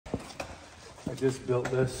I just built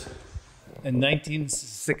this. In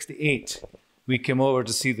 1968, we came over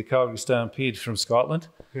to see the Calgary Stampede from Scotland.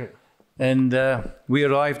 Yeah. And we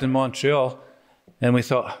arrived in Montreal and we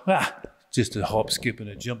thought, just a hop, skip and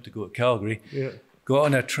a jump to go to Calgary. Yeah. Got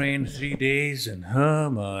on a train 3 days and oh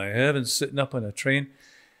my heavens, sitting up on a train.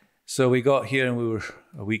 So we got here and we were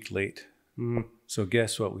a week late. So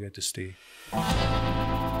guess what, we had to stay.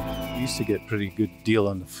 We used to get pretty good deal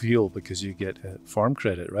on the fuel because you get farm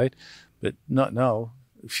credit, right? But not now.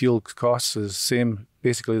 Fuel costs is same,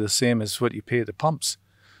 basically the same as what you pay at the pumps.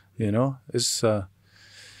 You know, it's you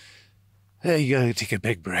gotta take a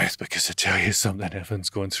big breath because I tell you something,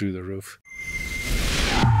 everything's going through the roof.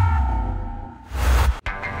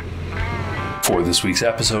 For this week's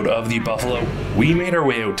episode of The Buffalo, we made our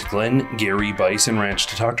way out to Glen Bison Ranch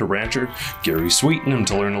to talk to rancher Gary Sweeten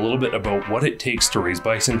to learn a little bit about what it takes to raise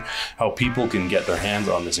bison, how people can get their hands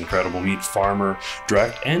on this incredible meat farmer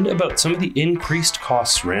direct, and about some of the increased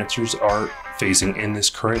costs ranchers are facing in this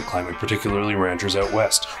current climate, particularly ranchers out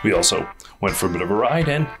west. We also went for a bit of a ride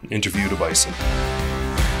and interviewed a bison.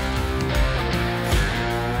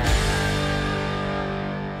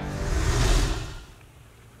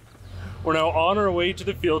 We're now on our way to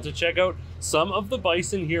the field to check out some of the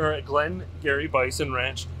bison here at Gary Bison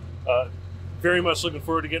Ranch. Very much looking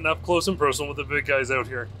forward to getting up close and personal with the big guys out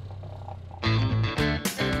here.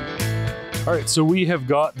 All right, so we have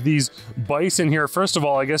got these bison here. First of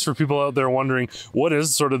all, I guess for people out there wondering, what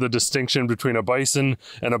is sort of the distinction between a bison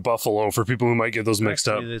and a buffalo for people who might get those mixed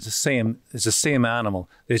up? It's the same animal.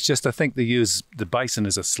 It's just, I think they use the bison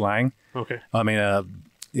as a slang. Okay. I mean,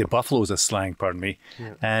 yeah, buffalo is a slang, pardon me,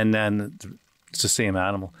 yeah. And then it's the same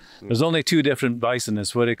animal. There's only two different bison.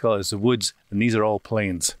 It's what they call it. It's the woods, and these are all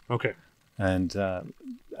plains. Okay. And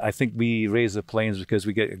I think we raise the plains because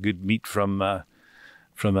we get a good meat from a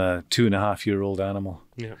 2.5-year-old animal.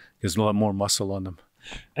 Yeah. There's a lot more muscle on them.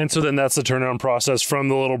 And so then that's the turnaround process from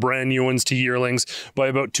the little brand new ones to yearlings. By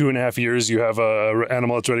about 2.5 years, you have a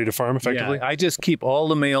animal that's ready to farm effectively? Yeah, I just keep all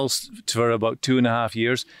the males for about 2.5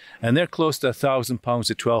 years, and they're close to 1,000 pounds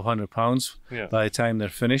to 1,200 pounds by the time they're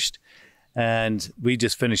finished. And we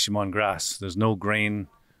just finish them on grass. There's no grain,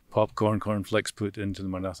 popcorn, cornflakes put into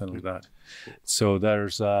them or nothing like that. So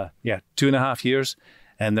there's, 2.5 years,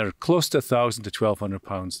 and they're close to 1,000 to 1,200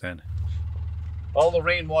 pounds then. All the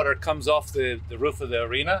rainwater comes off the roof of the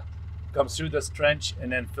arena, comes through this trench,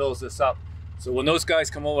 and then fills this up. So when those guys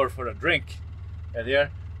come over for a drink,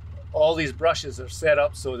 all these brushes are set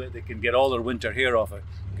up so that they can get all their winter hair off it.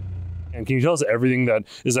 And can you tell us everything that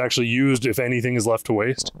is actually used, if anything is left to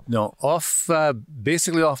waste? No,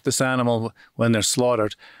 basically off this animal when they're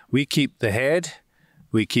slaughtered, we keep the head,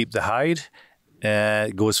 we keep the hide,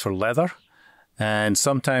 it goes for leather. And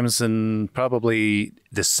sometimes in probably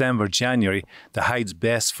December, January, the hide's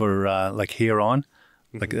best for like hair on,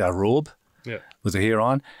 like a robe with the hair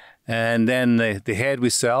on. And then the head we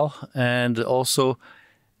sell. And also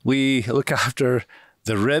we look after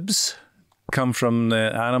the ribs, come from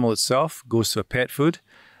the animal itself, goes to pet food.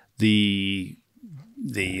 The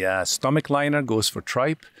stomach liner goes for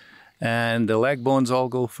tripe. And the leg bones all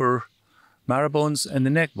go for marrow bones and the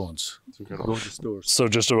neck bones. Go to stores. So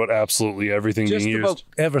just about absolutely everything just being used? Just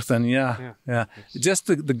about everything, yeah. Just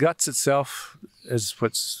the guts itself is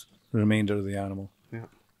what's the remainder of the animal.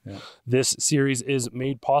 Yeah. This series is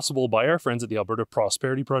made possible by our friends at the Alberta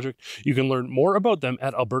Prosperity Project. You can learn more about them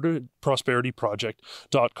at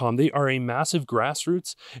albertaprosperityproject.com. They are a massive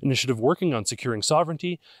grassroots initiative working on securing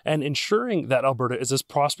sovereignty and ensuring that Alberta is as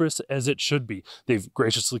prosperous as it should be. They've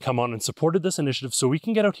graciously come on and supported this initiative so we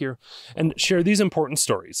can get out here and share these important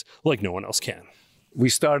stories like no one else can. We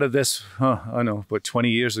started this, about 20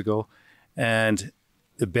 years ago, and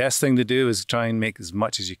the best thing to do is try and make as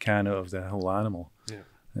much as you can out of the whole animal. Yeah.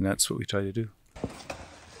 And that's what we try to do.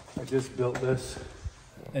 I just built this.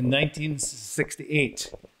 In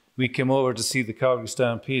 1968, we came over to see the Calgary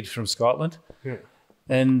Stampede from Scotland. Yeah.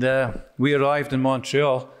 And we arrived in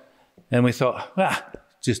Montreal and we thought,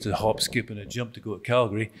 just a hop, skip and a jump to go to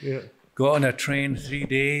Calgary. Yeah. Got on a train 3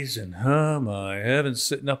 days and oh my heavens,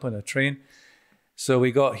 sitting up on a train. So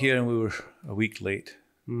we got here and we were a week late.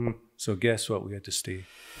 So guess what, we had to stay.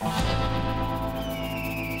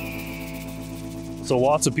 So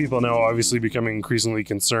lots of people now obviously becoming increasingly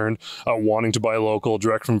concerned, wanting to buy local,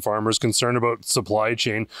 direct from farmers, concerned about supply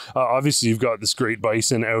chain. Obviously, you've got this great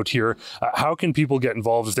bison out here. How can people get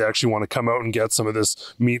involved if they actually want to come out and get some of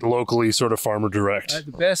this meat locally, sort of farmer direct?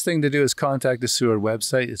 The best thing to do is contact us through our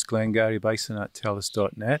website. It's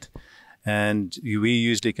glengarybison@telus.net. And we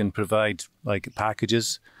usually can provide like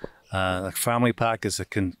packages, like family pack is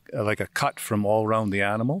like a cut from all around the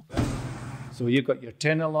animal. So you've got your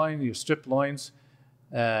tenderloin, your strip loins,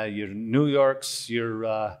 your New Yorks,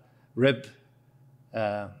 your rib,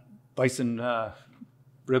 bison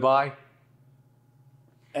ribeye,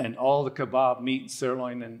 and all the kebab meat,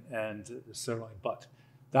 sirloin, and sirloin butt.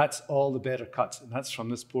 That's all the better cuts, and that's from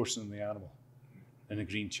this portion of the animal in the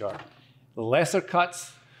green chart. The lesser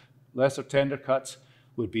cuts, lesser tender cuts,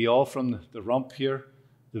 would be all from the rump here,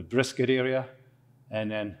 the brisket area, and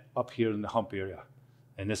then up here in the hump area.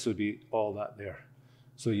 And this would be all that there.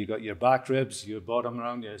 So you got your back ribs, your bottom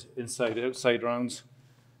round, your inside, outside rounds,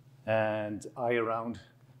 and eye round.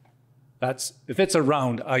 That's, if it's a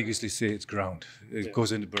round, I usually say it's ground. It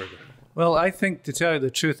goes in the burger. Well, I think, to tell you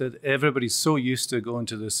the truth, that everybody's so used to going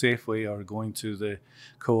to the Safeway or going to the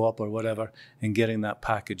Co-op or whatever and getting that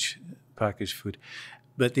packaged food,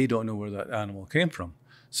 but they don't know where that animal came from.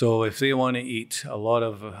 So if they want to eat a lot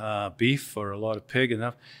of beef or a lot of pig and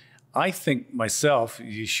that, I think myself,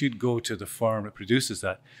 you should go to the farm that produces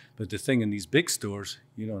that. But the thing in these big stores,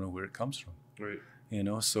 you don't know where it comes from. Right. You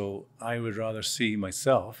know, so I would rather see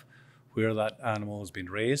myself where that animal has been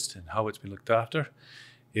raised and how it's been looked after.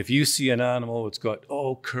 If you see an animal that's got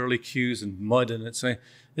curly cues and mud in it,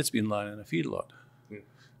 it's been lying in a feedlot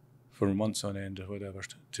for months on end or whatever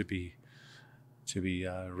to be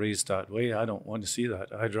raised that way. I don't want to see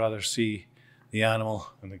that. I'd rather see the animal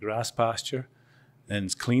in the grass pasture, and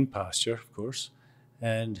it's clean pasture, of course,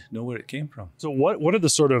 and know where it came from. So what are the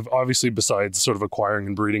sort of, obviously besides sort of acquiring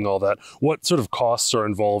and breeding all that, what sort of costs are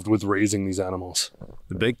involved with raising these animals?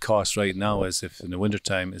 The big cost right now is, if in the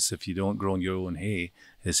wintertime, is if you don't grow your own hay,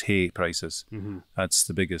 is hay prices. That's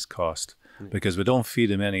the biggest cost, because we don't feed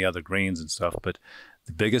them any other grains and stuff. But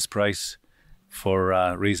the biggest price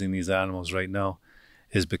for raising these animals right now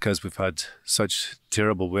is because we've had such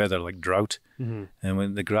terrible weather, like drought, and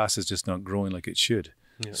when the grass is just not growing like it should.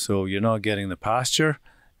 So you're not getting the pasture,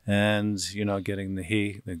 and you're not getting the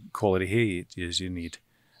hay, the quality hay as you need,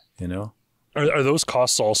 you know. Are those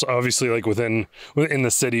costs also, obviously, like within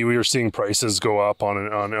the city, we are seeing prices go up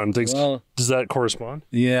on things. Well, does that correspond?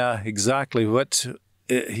 Yeah, exactly.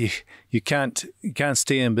 You can't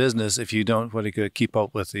stay in business if you don't want to keep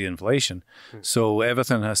up with the inflation. So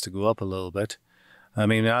everything has to go up a little bit. I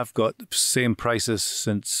mean, I've got the same prices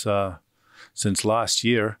since last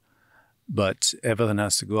year, but everything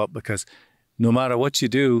has to go up because no matter what you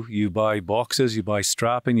do, you buy boxes, you buy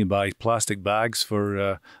strapping, you buy plastic bags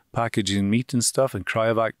for packaging meat and stuff, and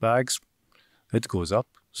cryovac bags. It goes up.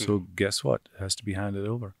 So guess what? It has to be handed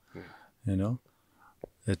over. You know,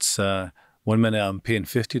 it's 1 minute I'm paying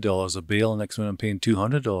 $50 a bale, next minute I'm paying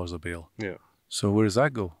 $200 a bale. Yeah. So where does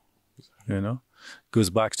that go? You know, goes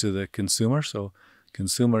back to the consumer. So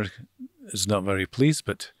consumer is not very pleased,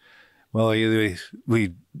 but well, either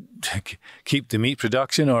we keep the meat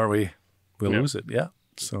production or we lose it. Yeah.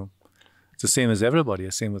 So it's the same as everybody.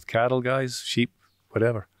 The same with cattle guys, sheep,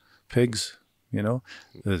 whatever, pigs, you know,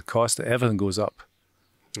 the cost of everything goes up.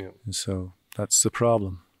 Yeah. And so that's the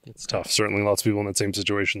problem. It's tough. Certainly lots of people in that same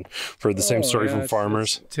situation. For the same story from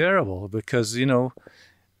farmers. It's terrible because, you know,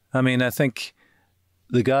 I mean, I think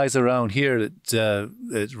the guys around here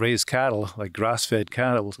that raise cattle, like grass-fed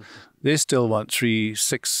cattle, they still want $3, $6,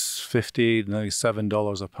 $50, nearly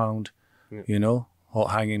 $7 a pound, you know, hot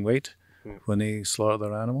hanging weight when they slaughter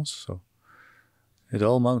their animals. So it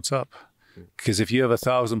all mounts up. Because if you have a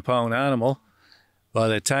 1,000-pound animal, by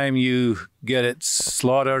the time you get it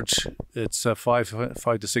slaughtered, it's a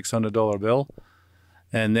 $500 to $600 bill.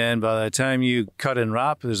 And then by the time you cut and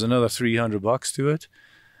wrap, there's another $300 to it.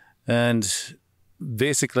 And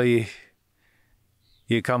basically,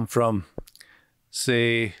 you come from,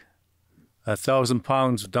 say, 1,000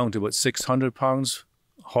 pounds down to about 600 pounds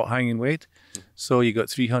hot hanging weight. So you got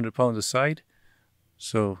 300 pounds a side.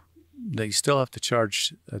 So you still have to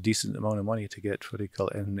charge a decent amount of money to get what they call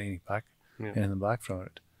anything back from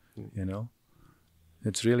it. You know,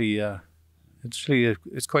 it's really,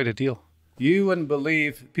 it's quite a deal. You wouldn't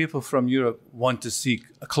believe people from Europe want to see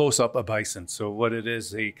a close-up of bison. So what it is,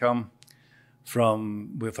 they come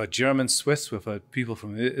from, with a German Swiss, with people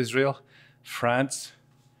from Israel, France,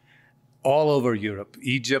 all over Europe,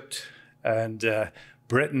 Egypt, and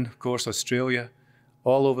Britain, of course, Australia,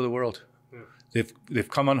 all over the world. They've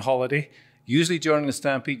come on holiday. Usually during the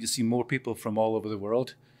Stampede, you see more people from all over the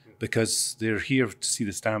world because they're here to see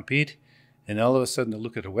the Stampede. And all of a sudden they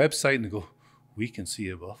look at a website and they go, we can see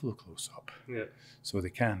a buffalo close up. Yeah. So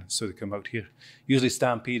they can. So they come out here. Usually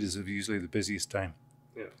Stampede is usually the busiest time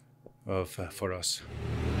for us.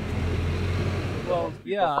 Well,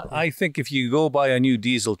 yeah, I think if you go buy a new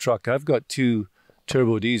diesel truck, I've got 2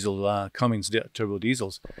 turbo diesel, Cummins turbo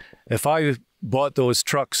diesels. If I bought those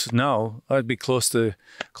trucks now, I'd be close to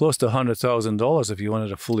 $100,000 if you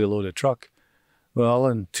wanted a fully loaded truck. Well,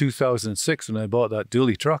 in 2006, when I bought that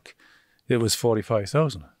dually truck, it was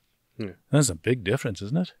 $45,000. Yeah. That's a big difference,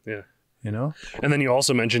 isn't it? Yeah. You know? And then you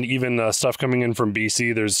also mentioned even stuff coming in from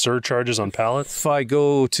BC, there's surcharges on pallets. If I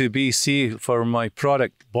go to BC for my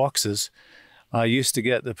product boxes, I used to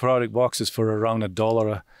get the product boxes for around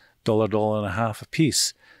 $1, $1.50 a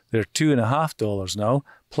piece. They're $2.50 now,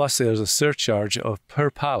 plus there's a surcharge of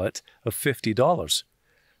per pallet of $50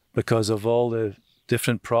 because of all the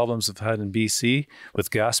different problems I've had in BC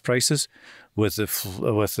with gas prices, with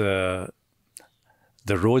the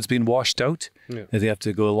roads being washed out. Yeah. They have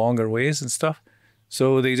to go longer ways and stuff.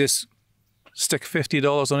 So they just stick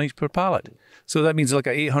 $50 on each per pallet. So that means like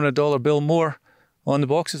a $800 bill more on the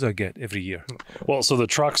boxes I get every year. Well, so the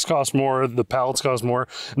trucks cost more, the pallets cost more.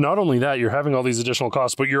 Not only that, you're having all these additional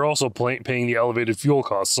costs, but you're also paying the elevated fuel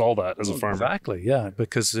costs, all that as a farmer. Exactly, yeah.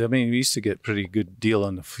 Because, I mean, we used to get pretty good deal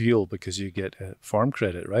on the fuel because you get farm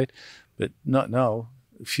credit, right? But not now.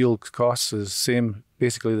 Fuel costs is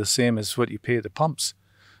basically the same as what you pay at the pumps.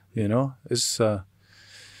 You know, it's you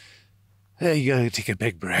gotta take a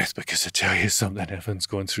big breath because I tell you something, everything's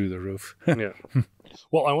going through the roof. Yeah.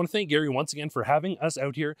 Well, I want to thank Gary once again for having us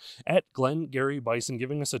out here at Glen Gary Bison,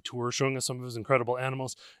 giving us a tour, showing us some of his incredible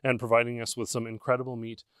animals, and providing us with some incredible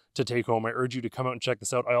meat to take home. I urge you to come out and check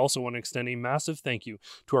this out. I also want to extend a massive thank you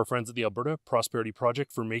to our friends at the Alberta Prosperity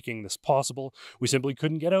Project for making this possible. We simply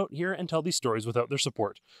couldn't get out here and tell these stories without their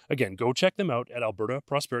support. Again, go check them out at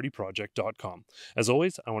albertaprosperityproject.com. As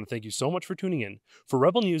always, I want to thank you so much for tuning in. For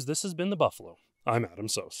Rebel News, this has been The Buffalo. I'm Adam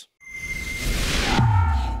Sos.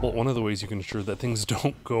 Well, one of the ways you can ensure that things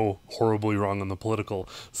don't go horribly wrong on the political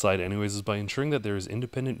side anyways is by ensuring that there is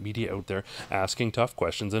independent media out there asking tough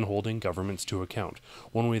questions and holding governments to account.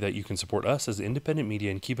 One way that you can support us as independent media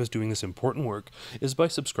and keep us doing this important work is by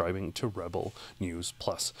subscribing to Rebel News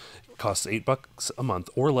Plus. It costs $8 a month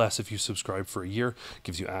or less if you subscribe for a year,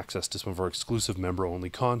 gives you access to some of our exclusive member-only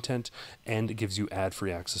content, and it gives you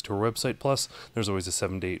ad-free access to our website. Plus, there's always a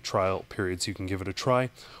 7-day trial period so you can give it a try.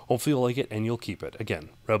 Hopefully you'll like it and you'll keep it. Again,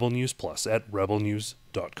 Rebel News Plus at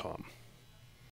rebelnews.com.